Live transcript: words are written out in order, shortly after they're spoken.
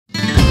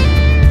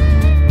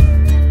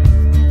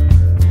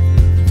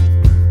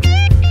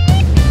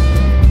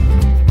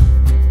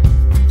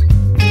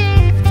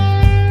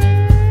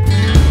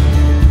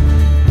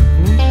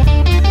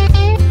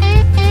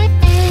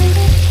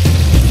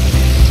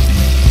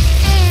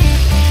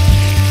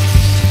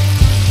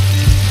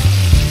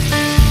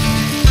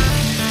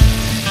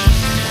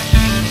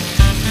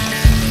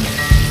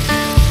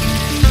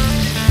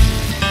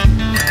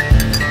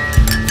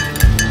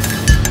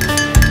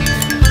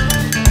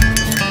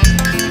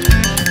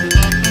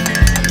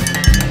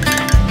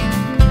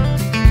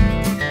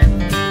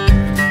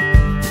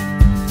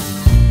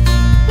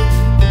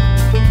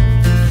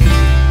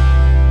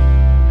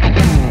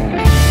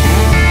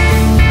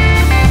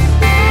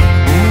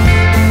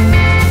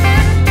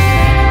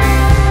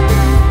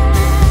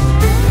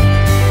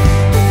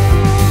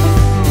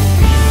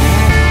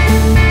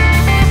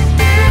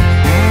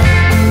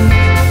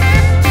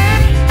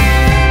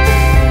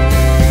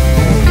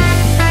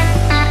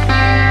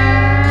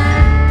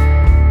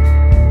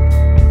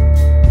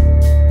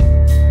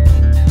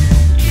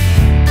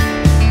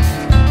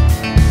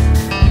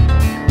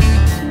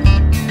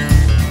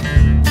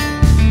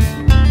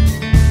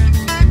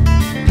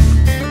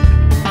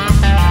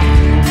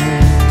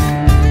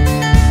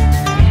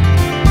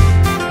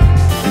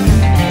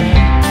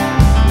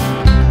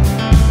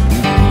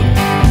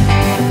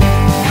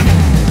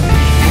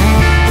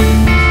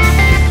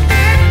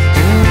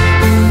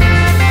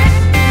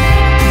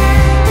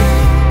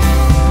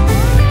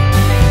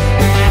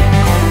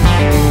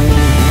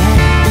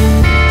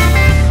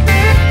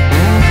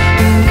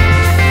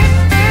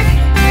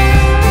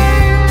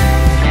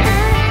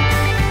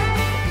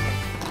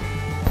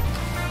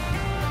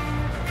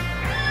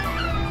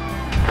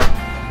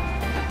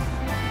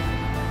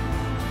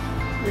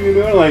What are you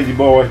doing, lazy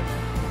boy?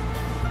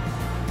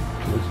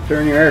 Let's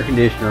turn your air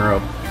conditioner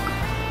up.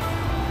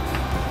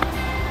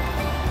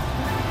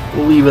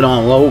 We'll leave it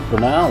on low for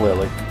now,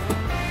 Lily.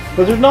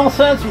 Because there's no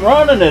sense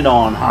running it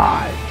on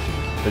high.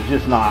 There's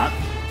just not.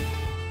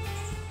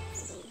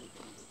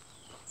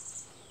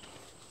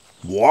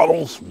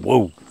 Waddles,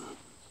 whoa.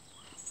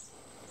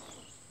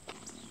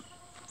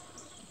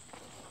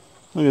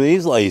 Look at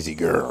these lazy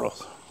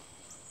girls.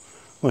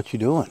 What you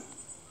doing?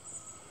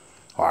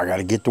 Oh, I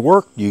gotta get to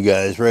work. You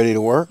guys ready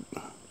to work?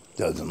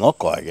 Doesn't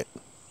look like it.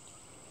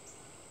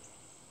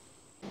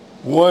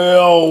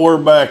 Well, we're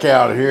back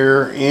out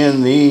here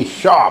in the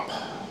shop.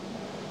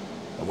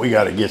 We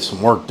gotta get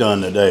some work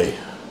done today.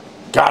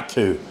 Got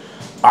to.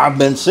 I've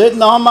been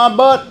sitting on my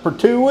butt for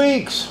 2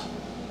 weeks.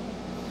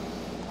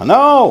 I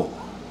know.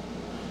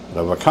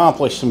 But I've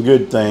accomplished some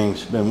good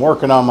things. Been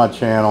working on my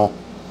channel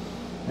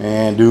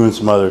and doing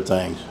some other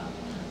things.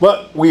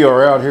 But we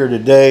are out here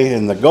today,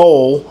 and the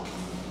goal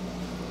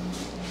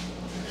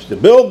is to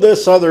build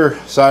this other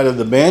side of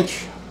the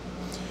bench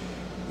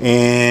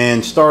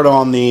and start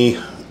on the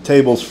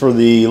tables for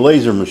the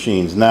laser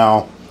machines.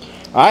 Now,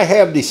 I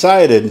have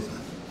decided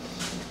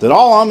that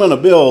all I'm going to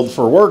build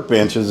for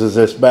workbenches is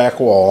this back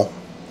wall.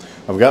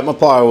 I've got my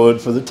plywood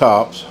for the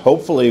tops.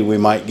 Hopefully we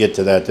might get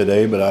to that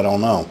today, but I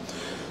don't know.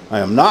 I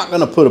am not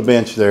going to put a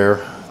bench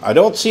there. I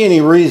don't see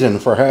any reason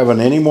for having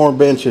any more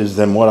benches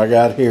than what I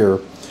got here.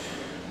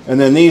 And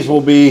then these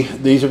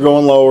are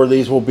going lower.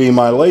 These will be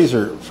my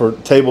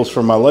tables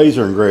for my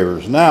laser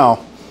engravers. Now,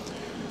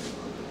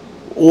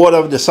 what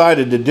I've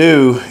decided to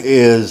do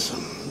is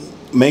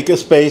make a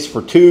space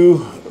for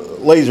 2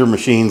 laser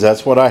machines.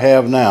 That's what I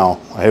have now.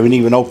 I haven't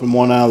even opened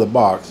one out of the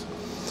box.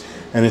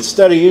 And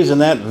instead of using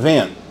that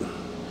vent,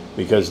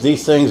 because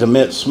these things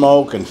emit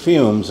smoke and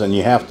fumes and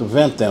you have to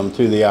vent them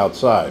to the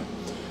outside.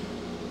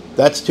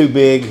 That's too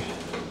big.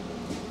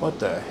 What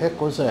the heck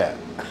was that?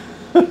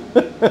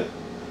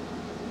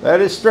 That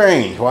is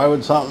strange. Why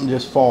would something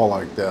just fall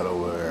like that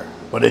over there?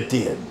 But it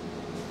did.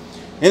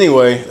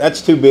 Anyway,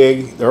 that's too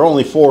big. They're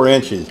only 4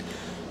 inches.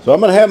 So I'm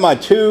going to have my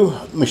 2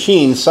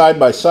 machines side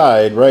by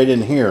side right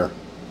in here.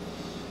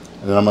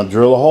 And then I'm going to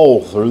drill a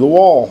hole through the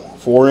wall,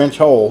 4-inch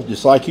hole,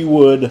 just like you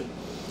would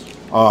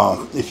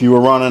if you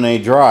were running a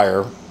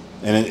dryer.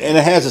 And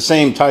it has the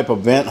same type of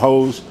vent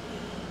hose.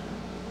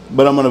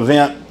 But I'm going to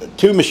vent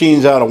 2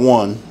 machines out of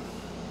 1.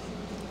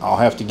 I'll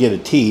have to get a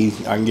T.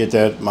 I can get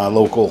that at my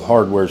local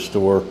hardware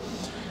store.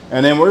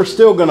 And then we're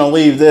still going to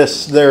leave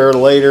this there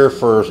later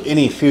for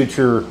any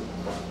future,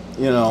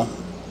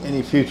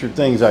 any future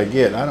things I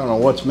get. I don't know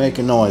what's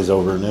making noise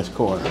over in this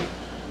corner.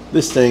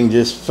 This thing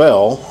just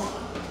fell.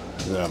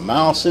 Is there a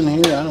mouse in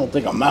here? I don't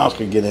think a mouse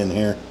could get in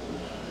here.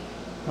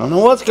 I don't know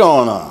what's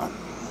going on.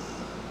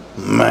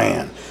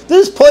 Man,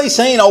 this place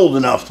ain't old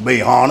enough to be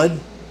haunted.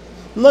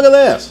 Look at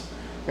this.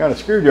 Got a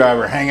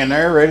screwdriver hanging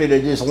there ready to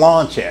just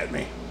launch at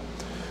me.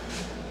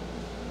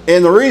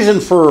 And the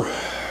reason for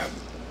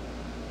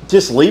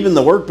just leaving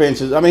the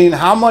workbenches, I mean,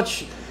 how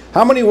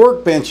many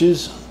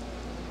workbenches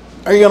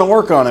are you going to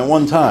work on at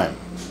one time?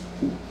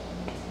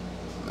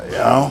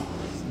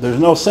 There's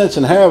no sense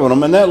in having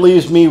them, and that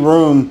leaves me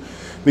room,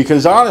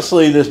 because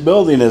honestly this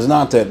building is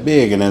not that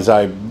big, and as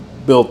I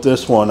built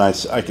this one,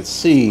 I could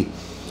see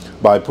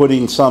by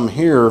putting some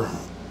here,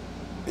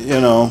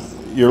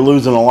 you're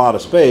losing a lot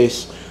of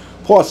space.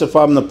 Plus, if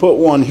I'm to put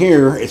one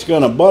here, it's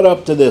going to butt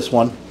up to this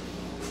one.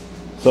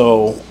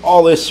 So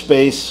all this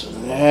space,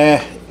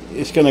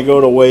 it's going to go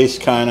to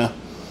waste, kind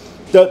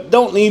of.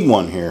 Don't need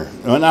one here.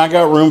 And I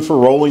got room for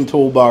rolling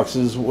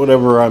toolboxes,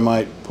 whatever I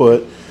might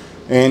put,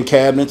 and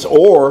cabinets,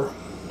 or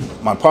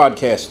my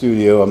podcast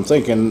studio. I'm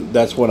thinking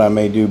that's what I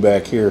may do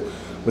back here,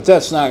 but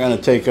that's not going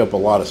to take up a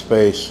lot of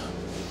space.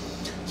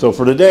 So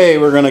for today,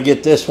 we're going to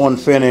get this one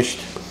finished,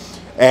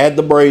 add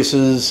the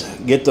braces,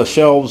 get the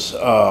shelves,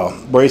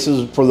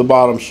 braces for the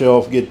bottom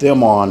shelf, get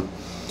them on.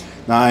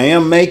 Now I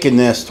am making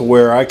this to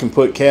where I can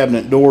put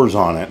cabinet doors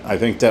on it. I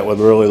think that would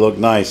really look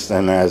nice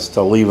then, as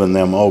to leaving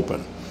them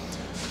open.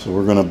 So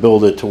we're going to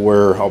build it to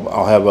where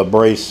I'll have a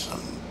brace,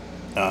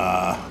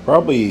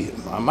 probably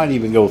I might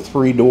even go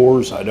 3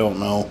 doors, I don't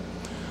know.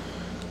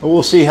 But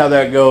we'll see how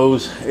that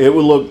goes. It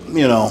would look,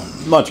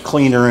 much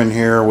cleaner in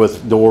here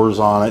with doors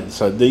on it,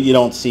 so that you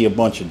don't see a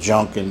bunch of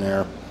junk in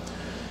there.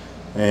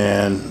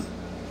 And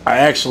I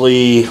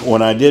actually,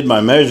 when I did my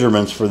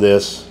measurements for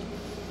this,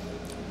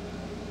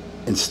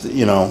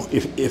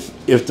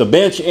 if the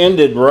bench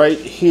ended right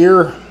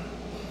here,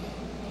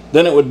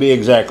 then it would be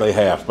exactly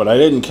half. But I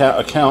didn't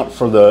account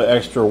for the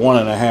extra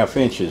 1.5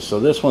 inches. So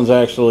this one's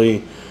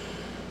actually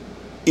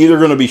either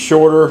going to be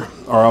shorter,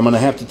 or I'm going to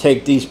have to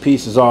take these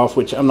pieces off,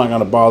 which I'm not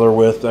going to bother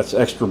with. That's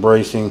extra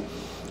bracing.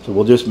 So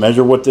we'll just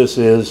measure what this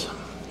is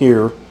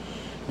here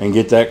and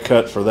get that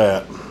cut for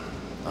that.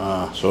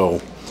 So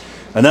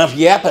enough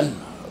yapping.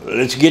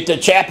 Let's get to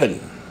chopping,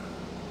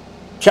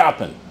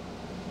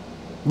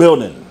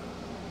 building.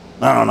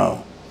 I don't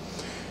know.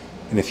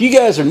 And if you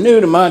guys are new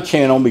to my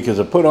channel, because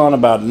I put on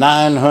about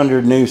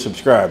 900 new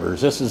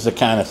subscribers, this is the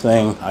kind of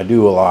thing I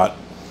do a lot.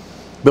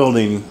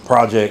 Building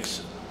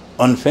projects,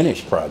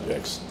 unfinished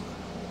projects.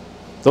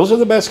 Those are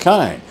the best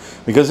kind,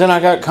 because then I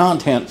got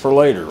content for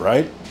later,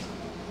 right?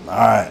 All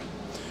right.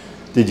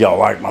 Did y'all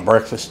like my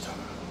breakfast?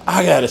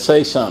 I gotta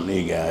say something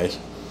to you guys.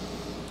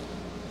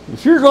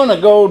 If you're gonna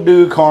go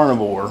do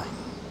carnivore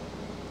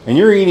and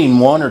you're eating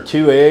 1 or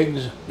 2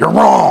 eggs, you're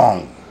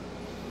wrong.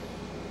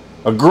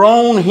 A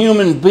grown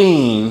human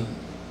being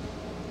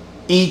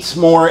eats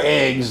more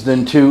eggs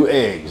than 2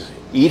 eggs.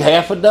 Eat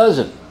half a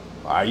dozen.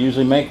 I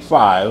usually make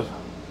 5.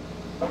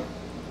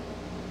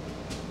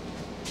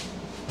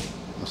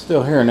 I'm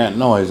still hearing that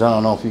noise. I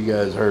don't know if you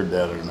guys heard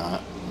that or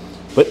not.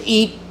 But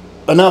eat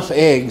enough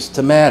eggs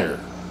to matter.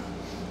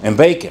 And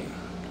bacon.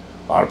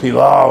 A lot of people,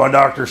 oh, my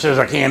doctor says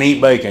I can't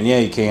eat bacon. Yeah,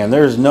 you can.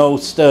 There's no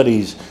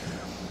studies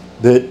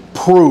that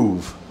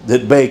prove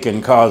that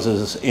bacon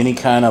causes any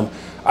kind of...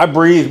 I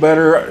breathe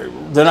better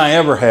than I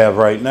ever have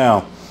right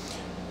now.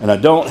 And I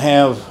don't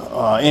have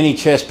any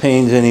chest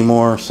pains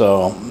anymore.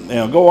 So, you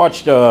know, go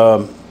watch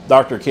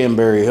Dr. Kim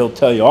Berry. He'll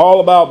tell you all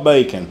about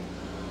bacon.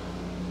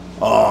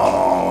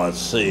 Oh, let's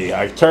see.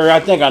 I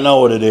think I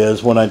know what it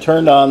is. When I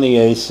turned on the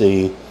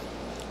AC,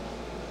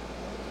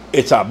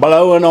 it's a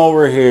blowing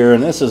over here,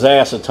 and this is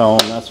acetone.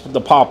 That's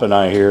the popping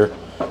I hear.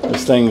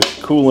 This thing's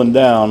cooling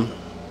down.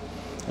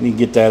 I need to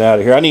get that out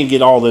of here. I need to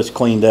get all this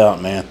cleaned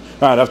out, man.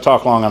 All right, I've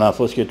talked long enough.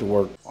 Let's get to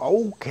work.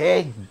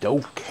 Okay.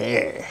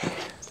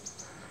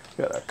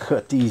 Gotta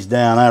cut these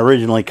down. I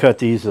originally cut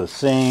these the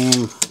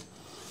same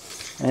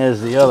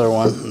as the other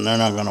one, and they're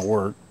not gonna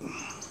work.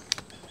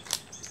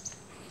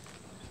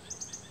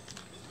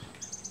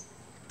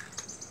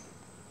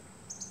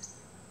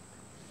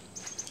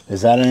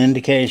 Is that an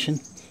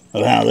indication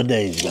of how the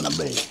day's gonna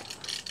be?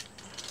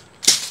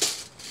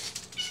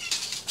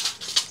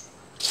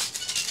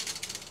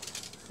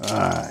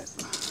 Alright.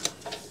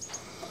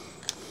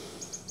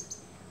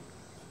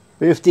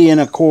 50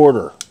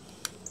 1/4.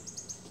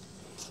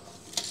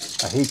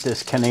 I hate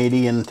this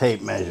Canadian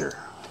tape measure.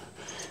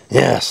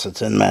 Yes,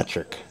 it's in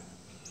metric.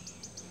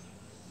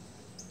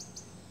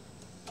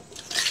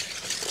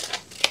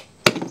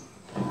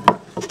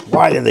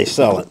 Why do they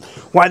sell it?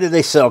 Why do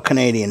they sell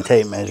Canadian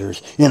tape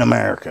measures in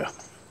America?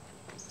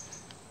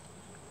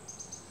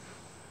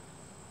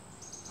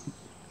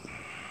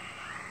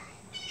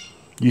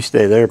 You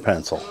stay there,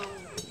 pencil.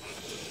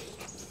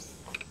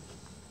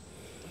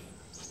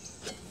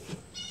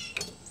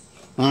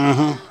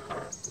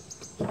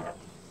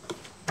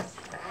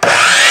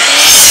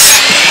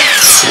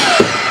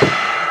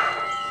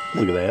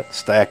 Look at that,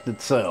 stacked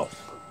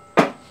itself.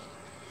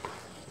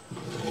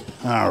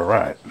 All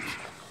right.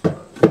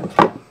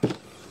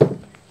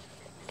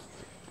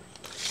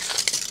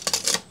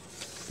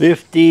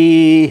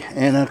 50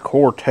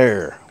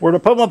 1/4. Where'd I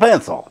put my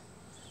pencil?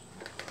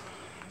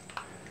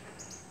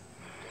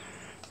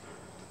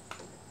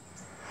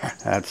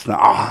 That's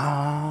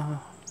not.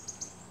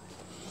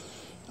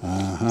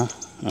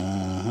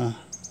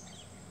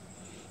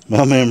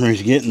 My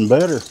memory's getting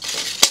better.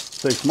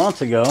 6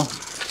 months ago,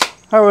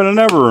 I would have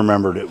never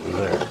remembered it was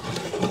there.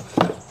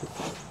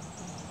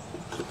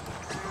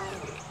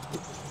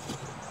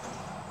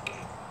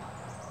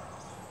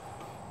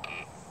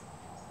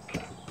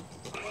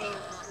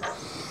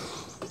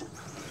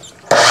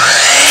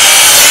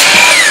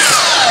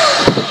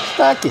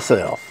 Stack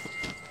yourself.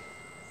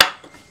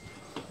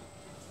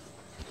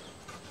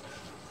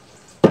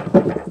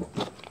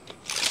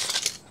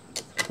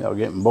 Y'all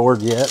getting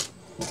bored yet?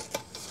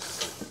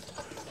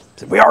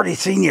 We already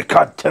seen you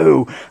cut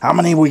 2. How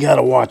many we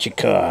gotta watch you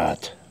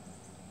cut?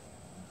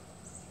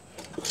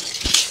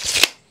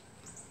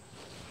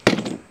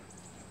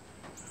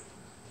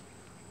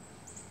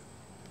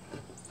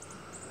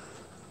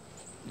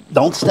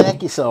 Don't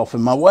stack yourself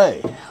in my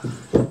way.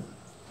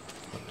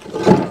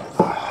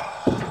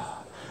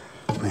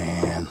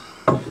 Man.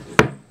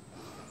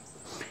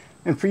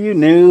 And for you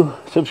new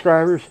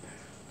subscribers,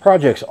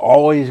 projects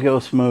always go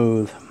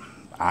smooth.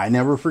 I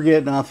never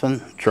forget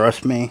nothing.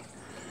 Trust me.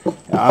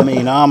 I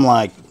mean, I'm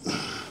a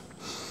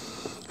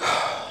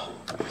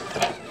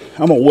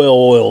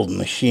well-oiled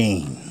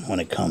machine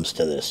when it comes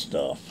to this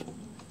stuff.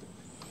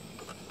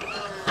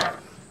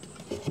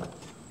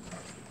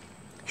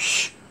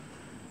 Shh.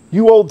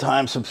 You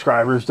old-time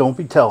subscribers, don't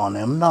be telling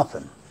them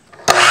nothing.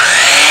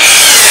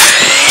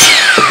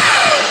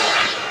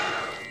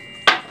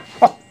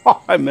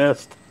 I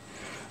missed.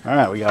 All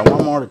right, we got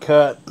one more to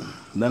cut.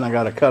 Then I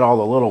got to cut all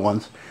the little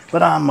ones.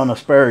 But I'm going to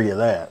spare you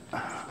that.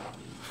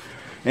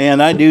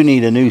 And I do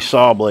need a new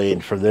saw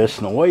blade for this.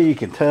 And the way you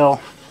can tell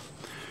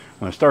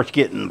when it starts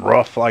getting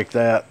rough like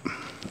that,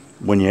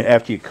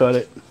 after you cut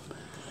it,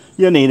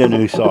 you need a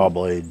new saw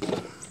blade.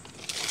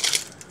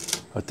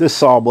 But this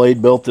saw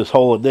blade built this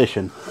whole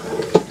edition.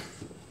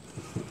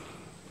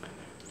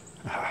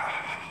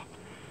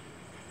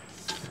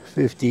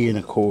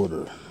 $50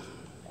 1/4.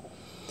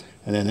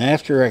 And then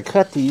after I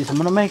cut these, I'm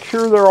going to make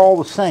sure they're all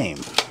the same.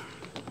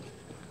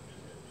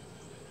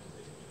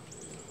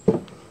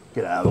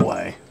 Get out of the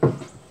way.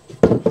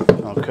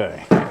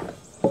 Okay.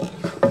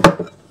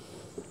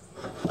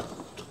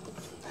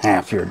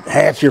 Half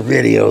your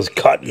video's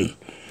cutting.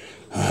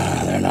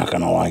 They're not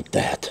gonna like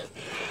that.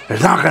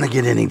 There's not going to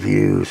get any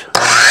views.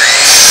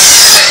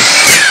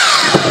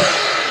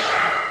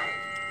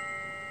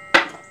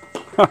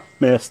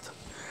 Missed.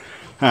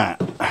 All right.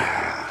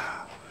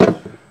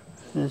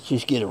 Let's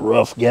just get a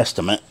rough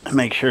guesstimate.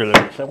 Make sure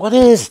that. What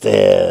is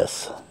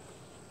this?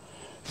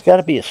 It's got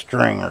to be a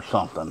string or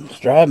something. It's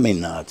driving me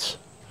nuts.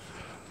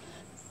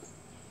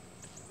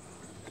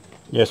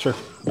 Yes, sir.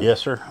 Yes,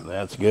 sir.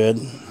 That's good.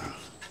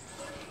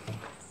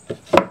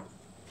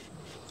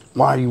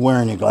 Why are you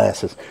wearing your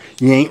glasses?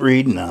 You ain't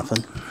reading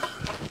nothing.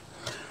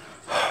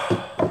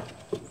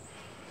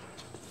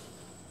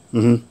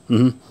 Okay.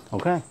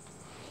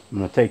 I'm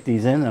going to take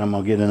these in and I'm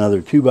going to get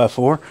another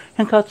 2x4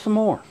 and cut some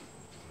more.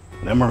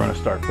 Then we're going to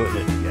start putting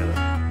it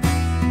together.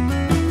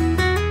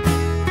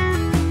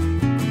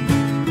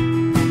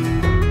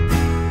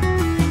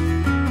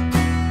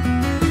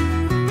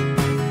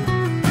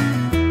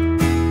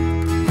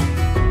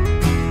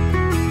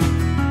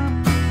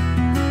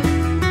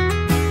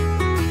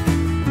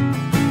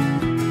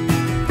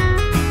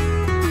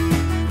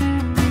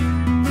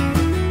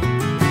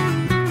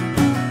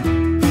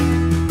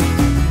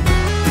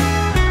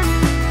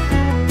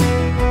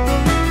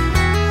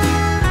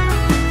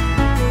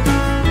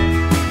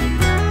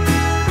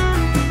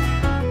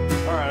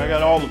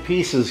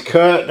 Pieces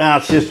cut. Now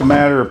it's just a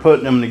matter of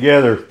putting them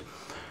together.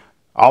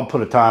 I'll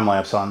put a time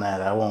lapse on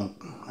that. I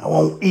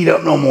won't eat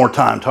up no more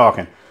time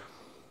talking.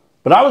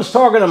 But I was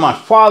talking to my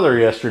father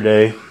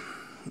yesterday,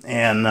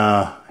 and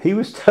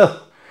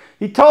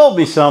he told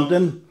me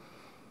something.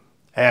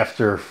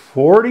 After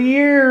 40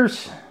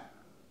 years,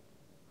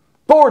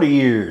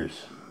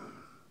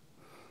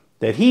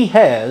 that he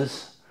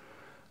has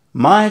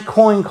my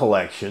coin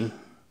collection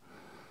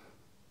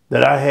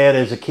that I had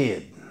as a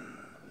kid.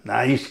 Now,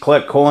 I used to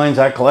collect coins,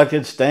 I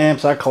collected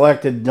stamps, I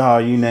collected,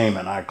 you name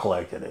it, I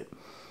collected it.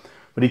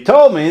 But he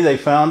told me they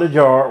found a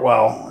jar.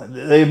 Well,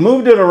 they've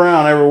moved it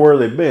around everywhere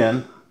they've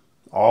been,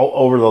 all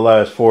over the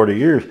last 40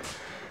 years.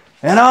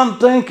 And I'm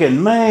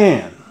thinking,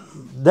 man,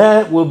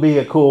 that would be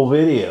a cool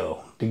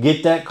video, to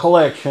get that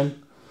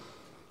collection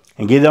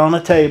and get it on the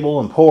table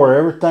and pour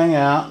everything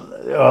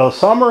out.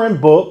 Some are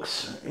in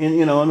books, in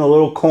the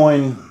little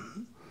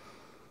coin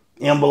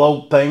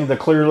envelope thing, the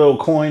clear little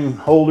coin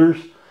holders.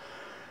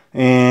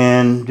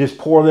 And just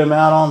pour them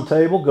out on the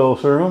table, go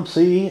through them,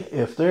 see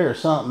if there's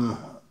something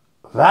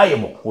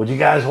valuable. Would you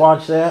guys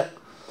watch that?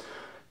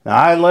 Now,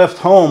 I left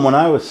home when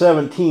I was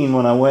 17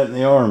 when I went in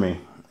the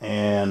Army.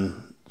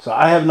 And so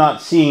I have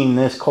not seen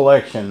this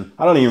collection.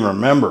 I don't even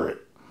remember it.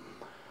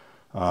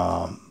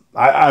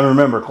 I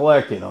remember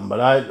collecting them,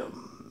 but I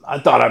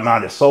thought I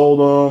might have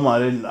sold them.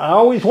 I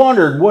always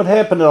wondered what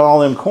happened to all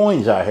them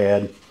coins I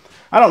had.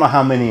 I don't know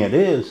how many it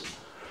is,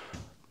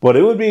 but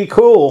it would be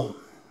cool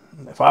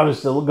if I was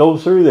to go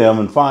through them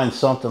and find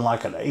something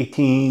like an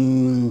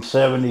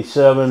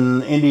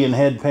 1877 Indian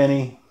head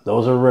penny.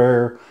 Those are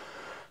rare.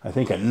 I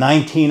think a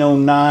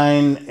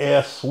 1909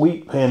 S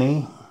wheat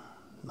penny.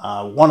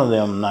 One of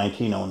them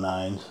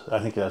 1909s. I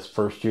think that's the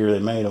first year they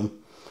made them.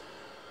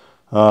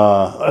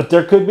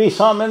 There could be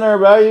something in their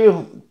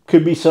value.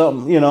 Could be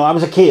something, I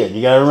was a kid.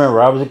 You got to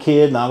remember, I was a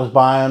kid and I was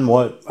buying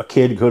what a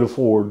kid could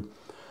afford.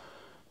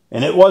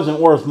 And it wasn't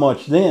worth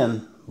much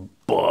then.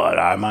 But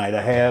I might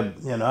have had,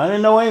 I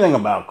didn't know anything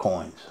about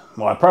coins.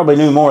 Well, I probably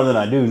knew more than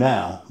I do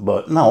now.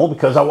 But no,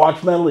 because I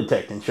watch metal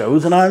detecting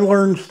shows and I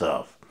learned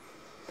stuff.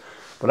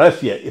 But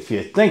if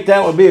you think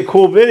that would be a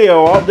cool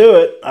video, I'll do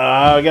it.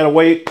 I got to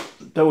wait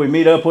until we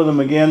meet up with them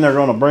again. They're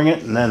going to bring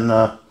it. And then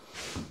I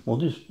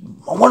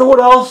wonder what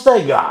else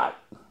they got.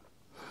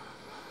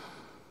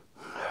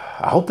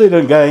 I hope they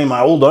didn't got any of my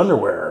old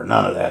underwear or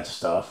none of that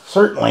stuff.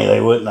 Certainly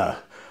they wouldn't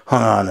have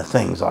hung on to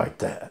things like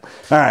that.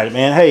 All right,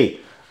 man. Hey.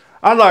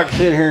 I'd like to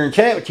sit here and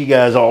chat with you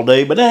guys all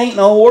day, but there ain't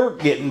no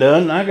work getting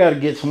done. I got to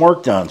get some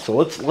work done, so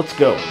let's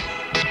go.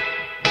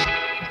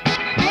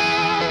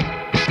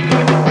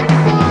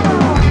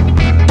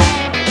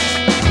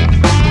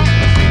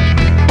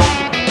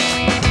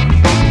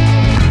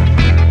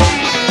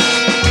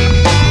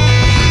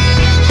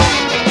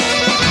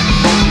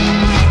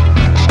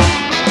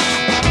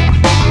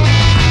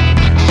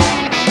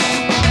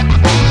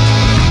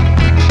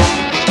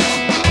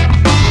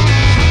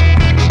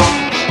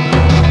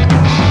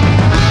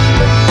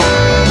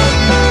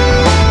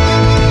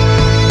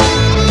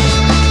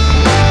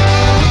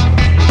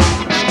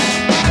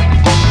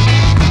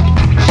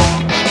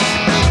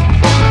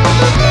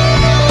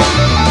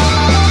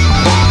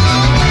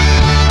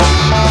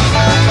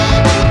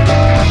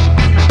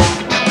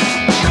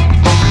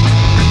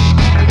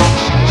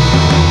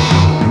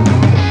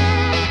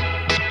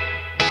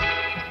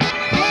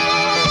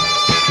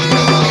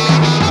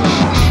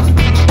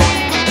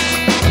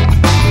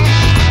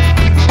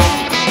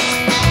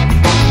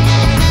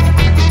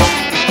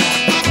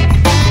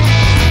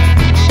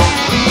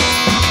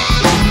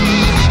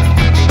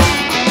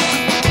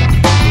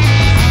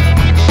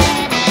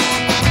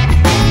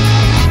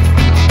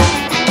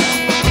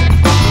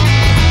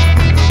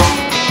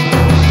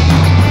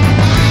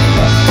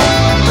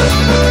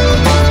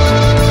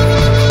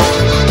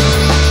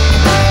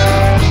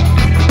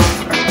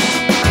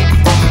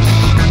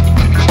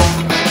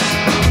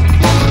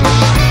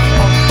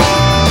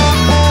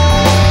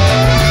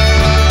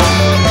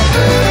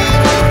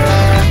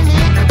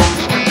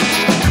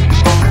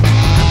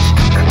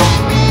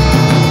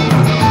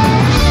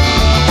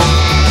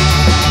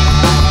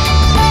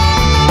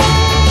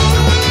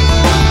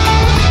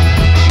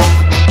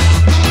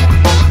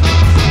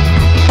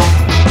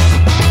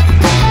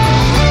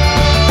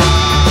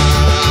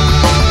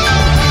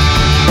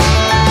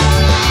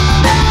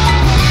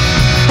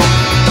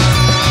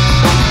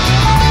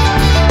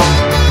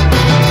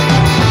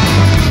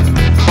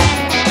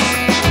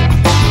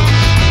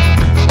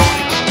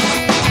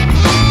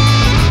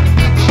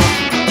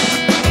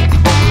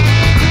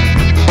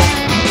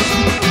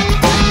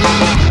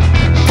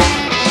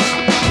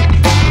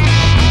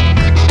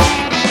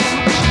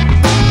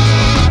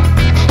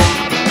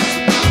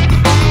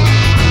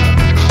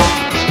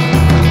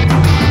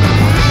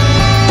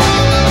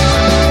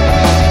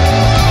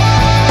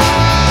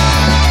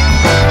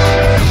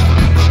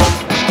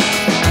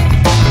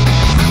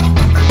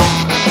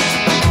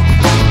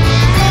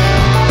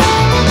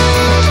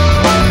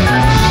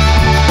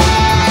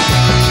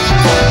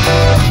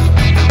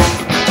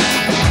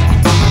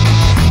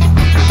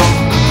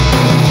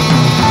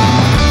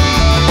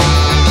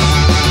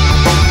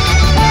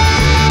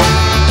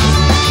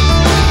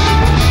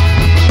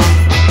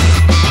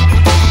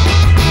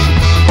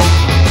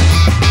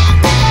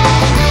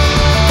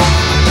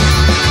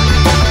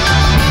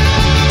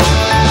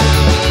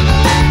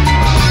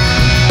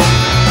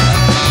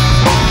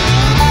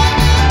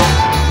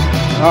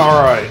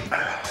 All right.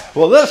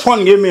 Well, this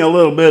one gave me a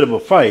little bit of a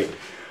fight.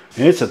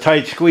 And it's a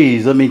tight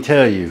squeeze, let me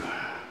tell you.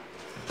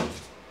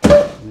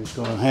 I'm just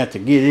gonna have to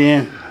get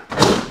in.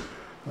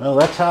 Well,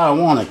 that's how I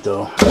want it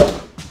though.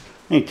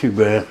 Ain't too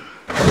bad.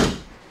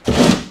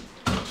 As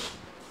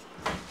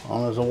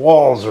long as the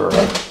walls are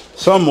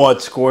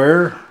somewhat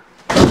square.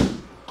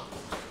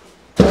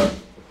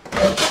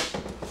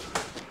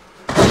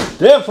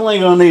 Definitely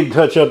gonna need to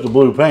touch up the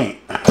blue paint.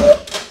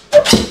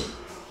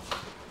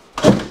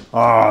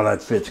 Oh,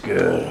 that fits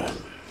good.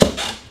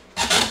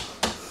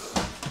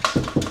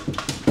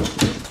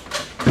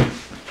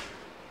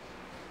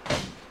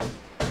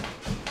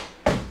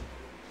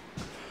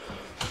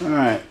 All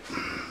right.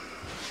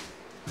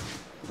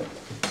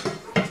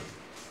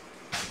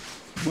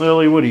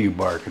 Lily, what are you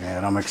barking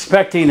at? I'm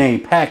expecting a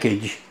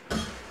package.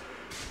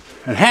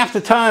 And half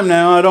the time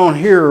now I don't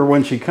hear her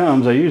when she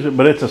comes. I use it,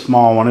 but it's a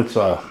small one. It's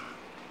a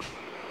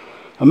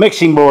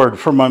mixing board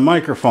for my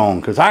microphone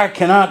because I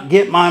cannot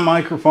get my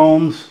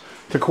microphones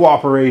to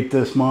cooperate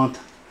this month.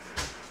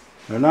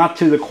 They're not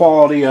to the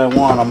quality I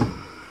want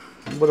them.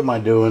 What am I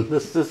doing?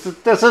 This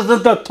isn't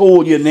the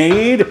tool you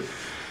need.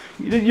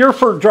 You're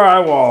for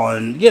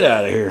drywalling. Get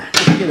out of here.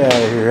 Get out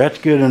of here. That's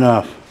good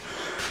enough.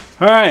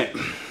 All right.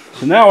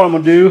 So now what I'm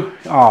gonna do?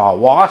 Oh,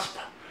 wasp.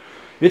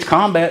 It's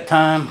combat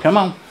time. Come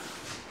on.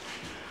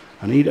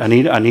 I need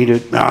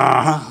it.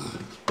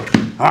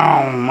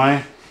 Oh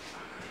man.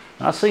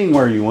 I seen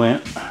where you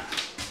went.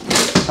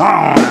 Oh,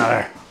 out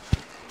there.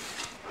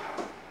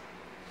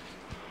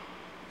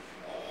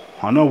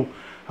 I know,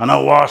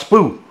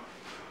 Waspoo.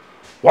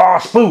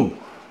 Waspoo.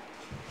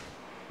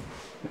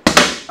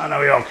 I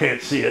know y'all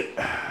can't see it.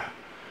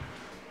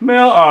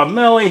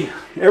 Melly,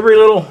 every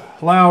little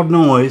loud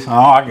noise. Oh,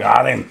 I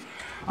got him.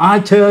 I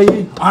tell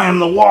you, I am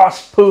the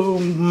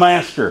Waspoo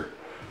master.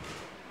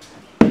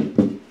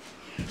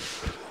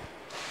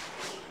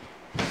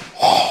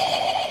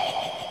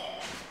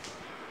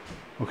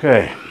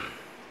 Okay.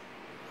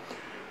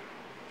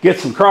 Get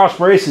some cross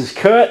braces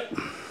cut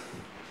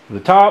for the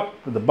top,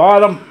 for the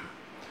bottom.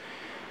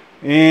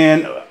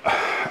 And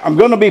I'm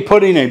going to be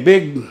putting a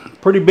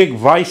pretty big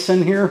vise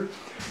in here.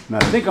 And I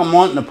think I'm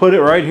wanting to put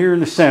it right here in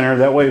the center.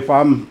 That way if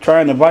I'm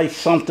trying to vise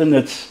something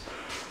that's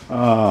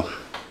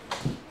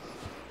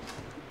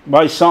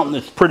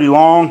pretty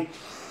long,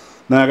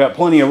 then I got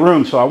plenty of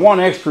room. So I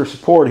want extra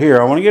support here.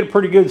 I want to get a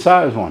pretty good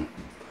size one.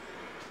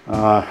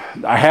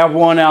 I have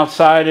one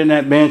outside in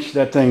that bench.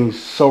 That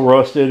thing's so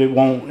rusted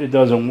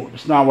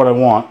it's not what I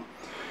want.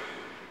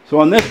 So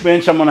on this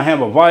bench I'm going to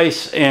have a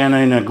vise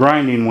and a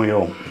grinding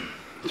wheel.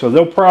 So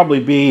they'll probably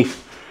be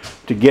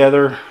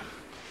together.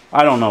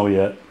 I don't know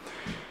yet.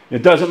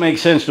 It doesn't make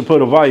sense to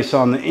put a vise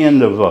on the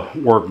end of a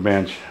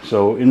workbench.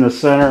 So in the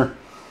center,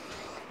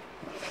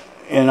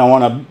 and I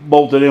want to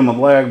bolt it in with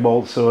lag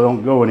bolts so it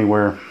don't go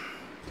anywhere.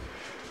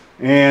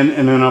 And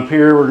then up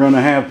here we're going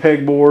to have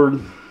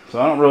pegboard.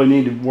 So I don't really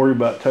need to worry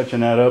about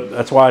touching that up.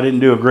 That's why I didn't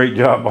do a great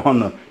job on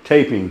the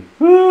taping.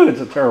 Woo, it's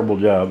a terrible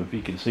job if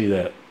you can see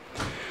that.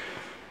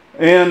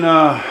 And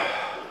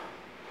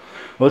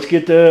let's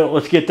get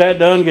that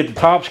done. Get the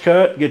tops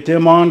cut. Get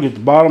them on. Get the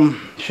bottom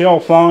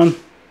shelf on.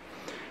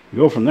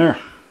 Go from there.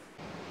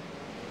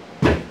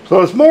 So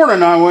this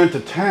morning I went to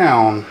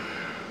town.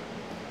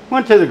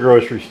 Went to the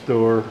grocery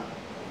store.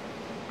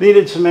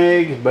 Needed some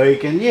eggs,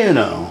 bacon, you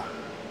know.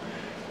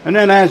 And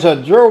then as I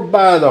drove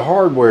by the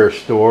hardware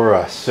store,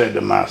 I said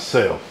to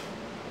myself,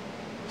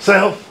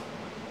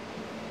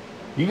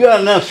 you got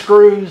enough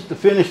screws to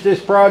finish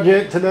this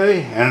project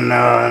today? And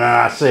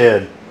I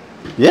said,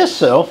 yes,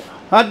 Self,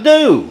 I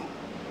do.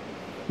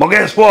 Well,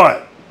 guess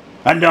what?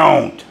 I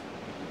don't.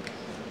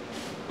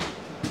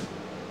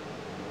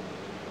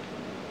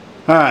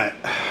 Alright,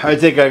 I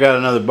think I got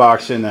another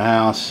box in the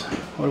house.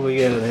 What do we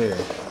get in here?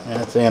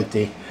 That's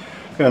empty.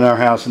 Got another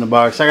house in the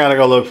box. I gotta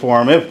go look for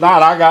them. If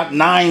not, I got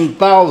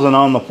 9,000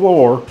 on the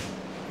floor.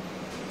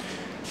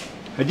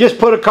 I just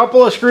put a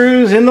couple of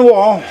screws in the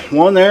wall.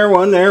 One there,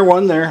 one there,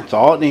 one there. That's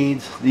all it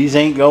needs. These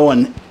ain't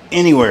going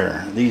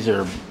anywhere. These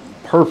are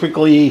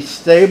perfectly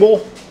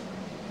stable,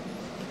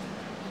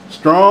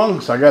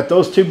 strong. So I got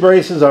those two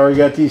braces. I already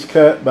got these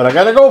cut. But I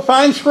gotta go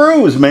find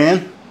screws,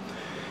 man.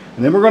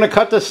 And then we're gonna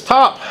cut this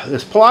top,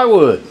 this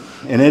plywood.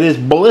 And it is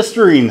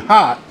blistering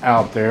hot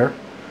out there.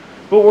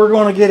 But we're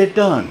gonna get it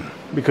done.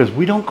 Because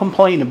we don't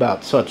complain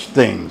about such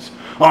things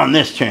on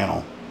this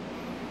channel.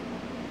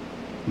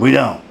 We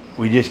don't.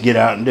 We just get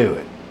out and do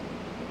it.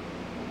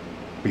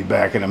 Be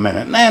back in a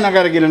minute. Man, I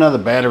got to get another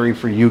battery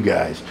for you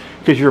guys.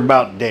 Because you're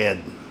about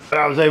dead.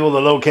 I was able to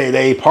locate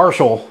a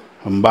partial.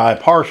 And by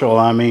partial,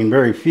 I mean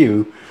very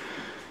few.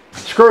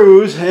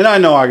 Screws. And I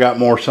know I got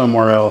more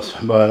somewhere else.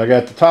 But I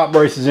got the top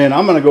braces in.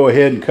 I'm going to go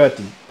ahead and cut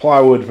the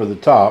plywood for the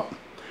top.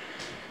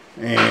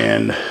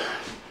 And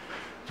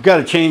got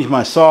to change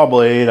my saw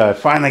blade. I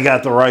finally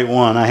got the right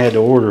one. I had to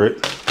order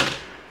it.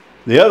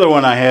 The other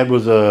one I had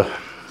was a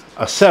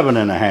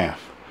 7.5,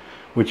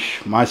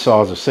 which my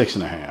saw is a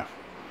 6.5.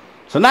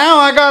 So now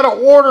I got to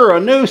order a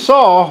new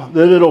saw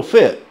that it'll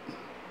fit.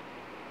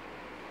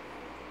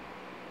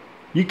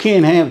 You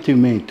can't have too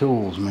many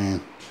tools,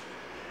 man.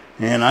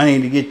 And I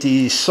need to get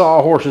these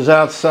sawhorses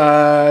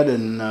outside,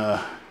 and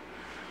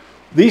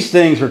these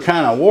things were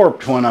kind of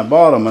warped when I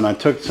bought them, and I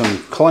took some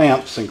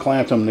clamps and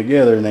clamped them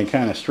together, and they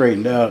kind of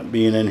straightened out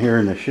being in here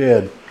in the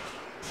shed.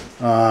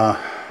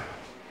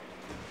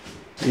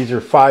 These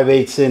are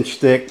 5/8 inch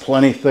thick,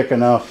 plenty thick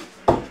enough.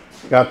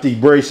 Got the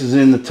braces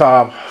in the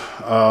top.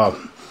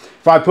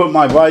 If I put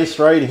my vise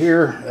right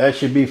here, that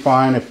should be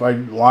fine. If I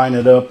line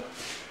it up,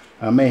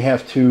 I may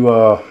have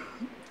to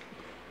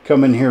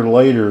come in here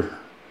later.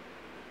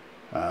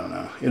 I don't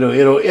know.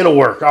 It'll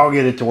work. I'll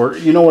get it to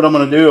work. You know what I'm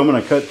going to do? I'm going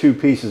to cut 2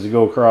 pieces to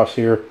go across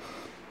here,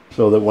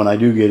 so that when I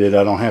do get it,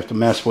 I don't have to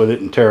mess with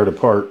it and tear it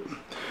apart.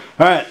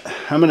 All right,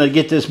 I'm going to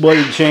get this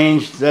blade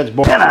changed. That's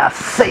boring. And I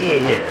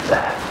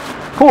said,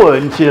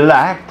 wouldn't you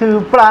like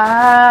to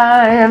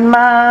fly in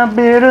my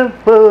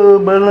beautiful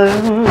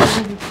balloon?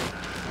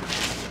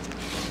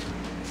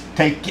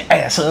 Take your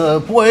ass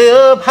up, way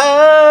up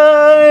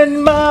high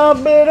in my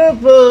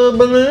beautiful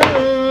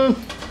balloon,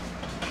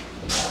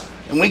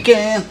 and we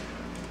can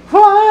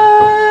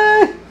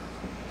fly.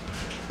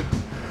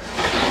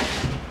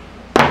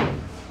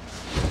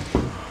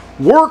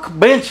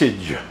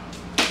 Workbenches.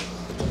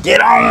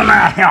 Get on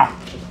out here.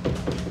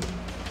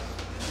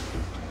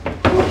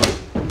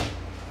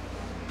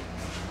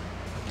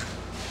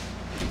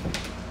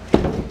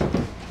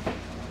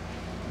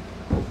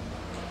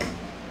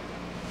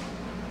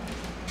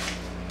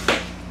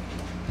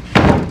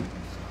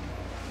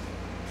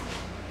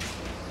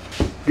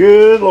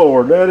 Good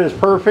Lord, that is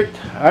perfect.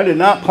 I did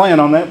not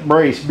plan on that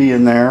brace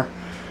being there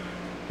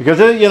because,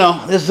 you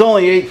know, this is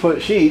only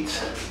 8-foot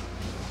sheets.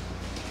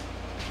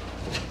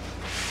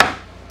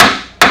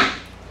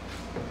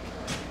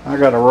 I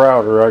got a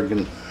router, I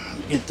can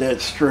get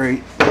that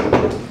straight.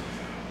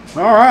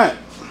 All right,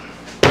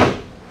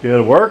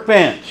 good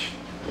workbench.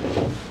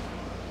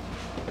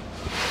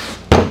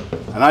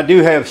 And I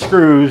do have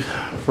screws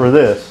for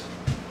this.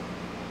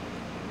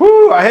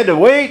 Woo, I had to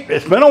wait.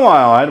 It's been a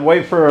while. I had to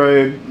wait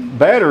for a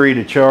battery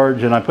to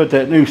charge, and I put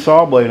that new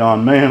saw blade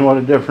on. Man, what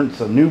a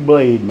difference a new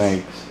blade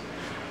makes.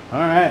 All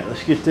right,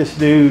 let's get this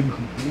dude,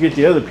 get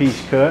the other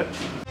piece cut.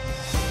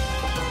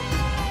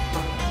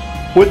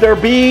 Would there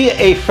be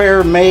a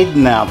fair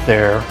maiden out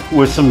there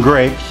with some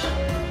grapes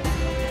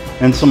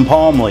and some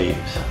palm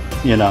leaves,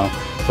 you know,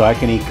 so I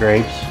can eat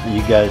grapes? And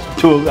you guys,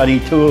 I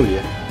need 2 of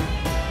you.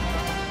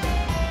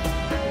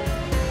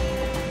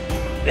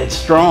 It's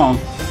strong.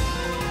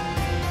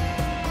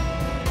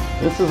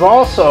 This is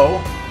also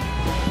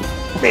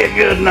be a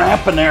good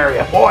napping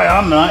area. Boy,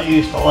 I'm not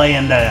used to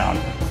laying down.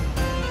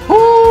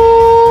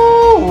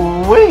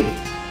 Woo-wee.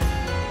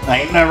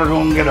 I ain't never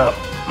gonna get up.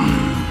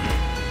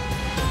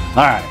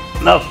 All right,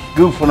 enough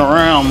goofing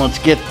around. Let's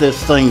get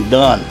this thing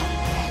done.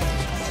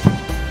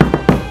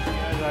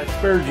 I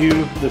spared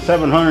you the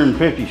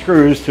 750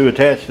 screws to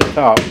attach to the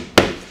top.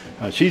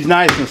 She's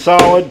nice and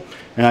solid,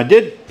 and I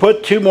did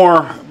put 2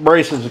 more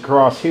braces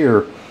across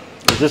here.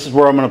 This is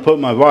where I'm going to put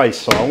my vise,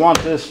 so I want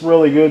this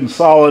really good and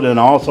solid, and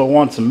I also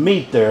want some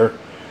meat there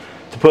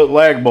to put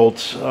lag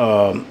bolts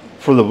for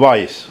the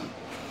vise.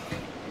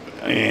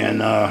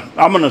 And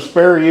I'm going to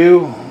spare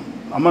you.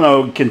 I'm going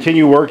to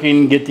continue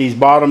working, get these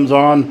bottoms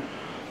on.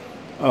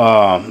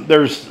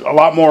 There's a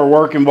lot more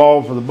work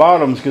involved for the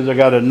bottoms because I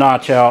got to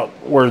notch out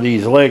where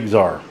these legs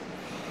are,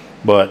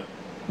 but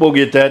we'll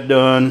get that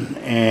done.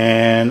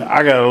 And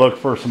I got to look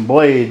for some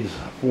blades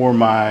for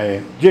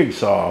my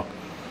jigsaw.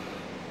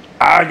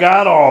 I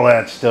got all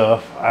that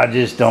stuff. I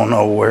just don't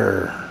know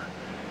where.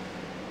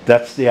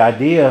 That's the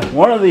idea.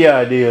 One of the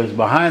ideas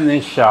behind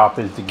this shop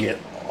is to get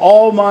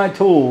all my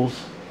tools,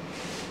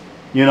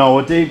 you know,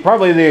 with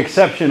probably the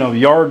exception of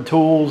yard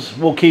tools.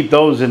 We'll keep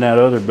those in that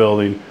other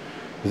building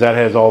because that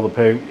has all the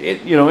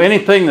peg. You know,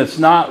 anything that's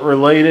not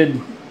related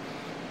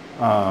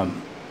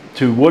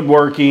to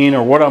woodworking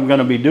or what I'm going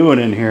to be doing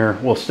in here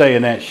will stay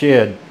in that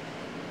shed.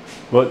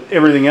 But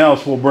everything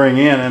else we'll bring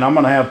in, and I'm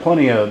going to have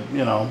plenty of,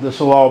 you know, this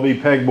will all be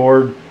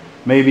pegboard,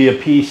 maybe a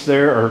piece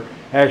there, or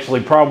actually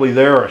probably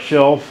there a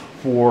shelf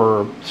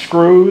for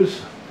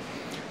screws.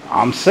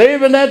 I'm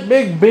saving that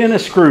big bin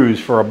of screws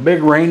for a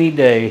big rainy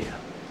day.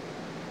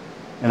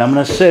 And I'm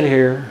going to sit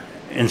here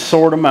and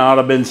sort them out.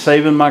 I've been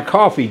saving my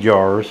coffee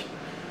jars.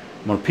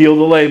 I'm going to peel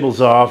the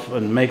labels off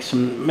and make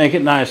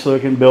it nice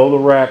looking, build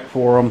a rack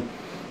for them.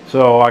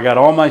 So I got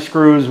all my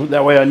screws.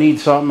 That way I need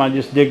something, I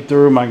just dig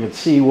through them. I can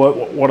see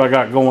what I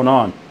got going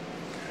on.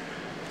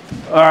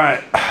 All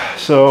right,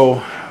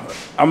 so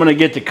I'm going to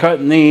get to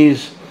cutting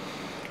these.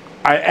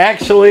 I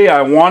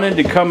wanted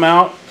to come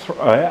out,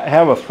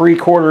 have a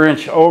 3/4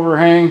 inch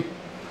overhang.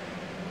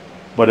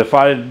 But if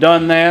I had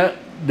done that,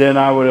 then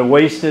I would have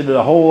wasted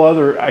a whole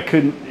other, I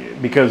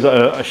couldn't, because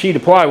a sheet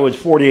of plywood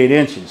is 48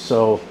 inches.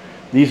 So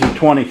these are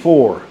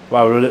 24. If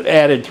I would have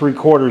added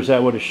 3/4,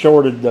 that would have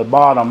shorted the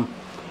bottom.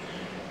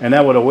 And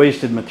that would have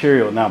wasted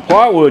material. Now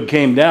plywood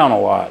came down a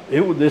lot.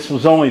 This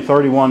was only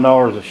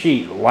 $31 a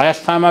sheet.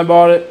 Last time I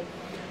bought it,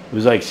 it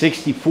was like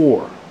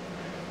 $64.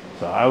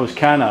 So I was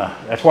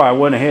that's why I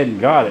went ahead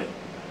and got it.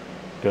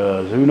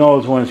 Because who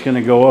knows when it's going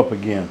to go up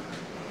again.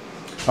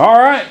 All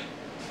right.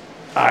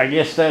 I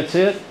guess that's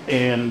it.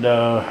 And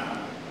I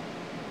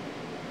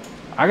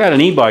got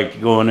an e-bike to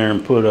go in there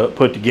and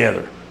put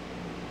together,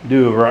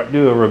 do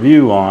a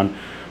review on.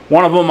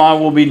 One of them I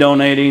will be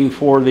donating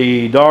for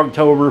the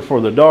Dogtober,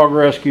 for the dog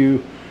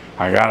rescue.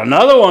 I got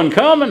another one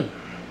coming.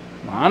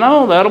 I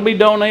know, that'll be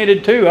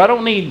donated too. I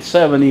don't need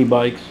 7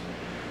 e-bikes.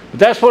 But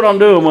that's what I'm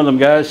doing with them,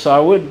 guys. So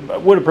I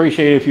would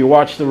appreciate it if you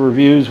watch the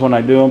reviews when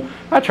I do them.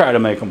 I try to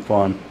make them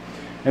fun.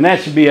 And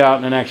that should be out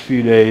in the next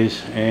few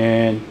days.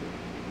 And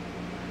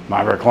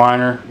my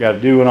recliner, got to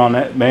do it on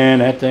that. Man,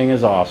 that thing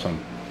is awesome.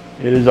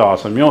 It is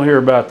awesome. You'll hear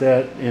about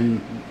that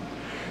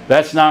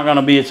that's not going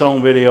to be its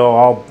own video.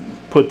 I'll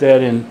put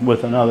that in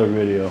with another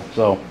video.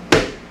 So,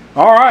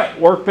 all right,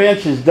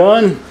 workbench is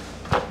done.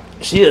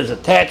 She is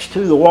attached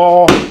to the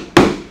wall.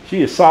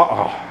 She is soft.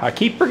 Oh, I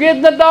keep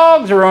forgetting the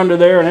dogs are under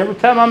there, and every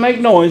time I make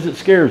noise, it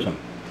scares them.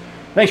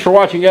 Thanks for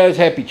watching, guys.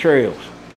 Happy trails.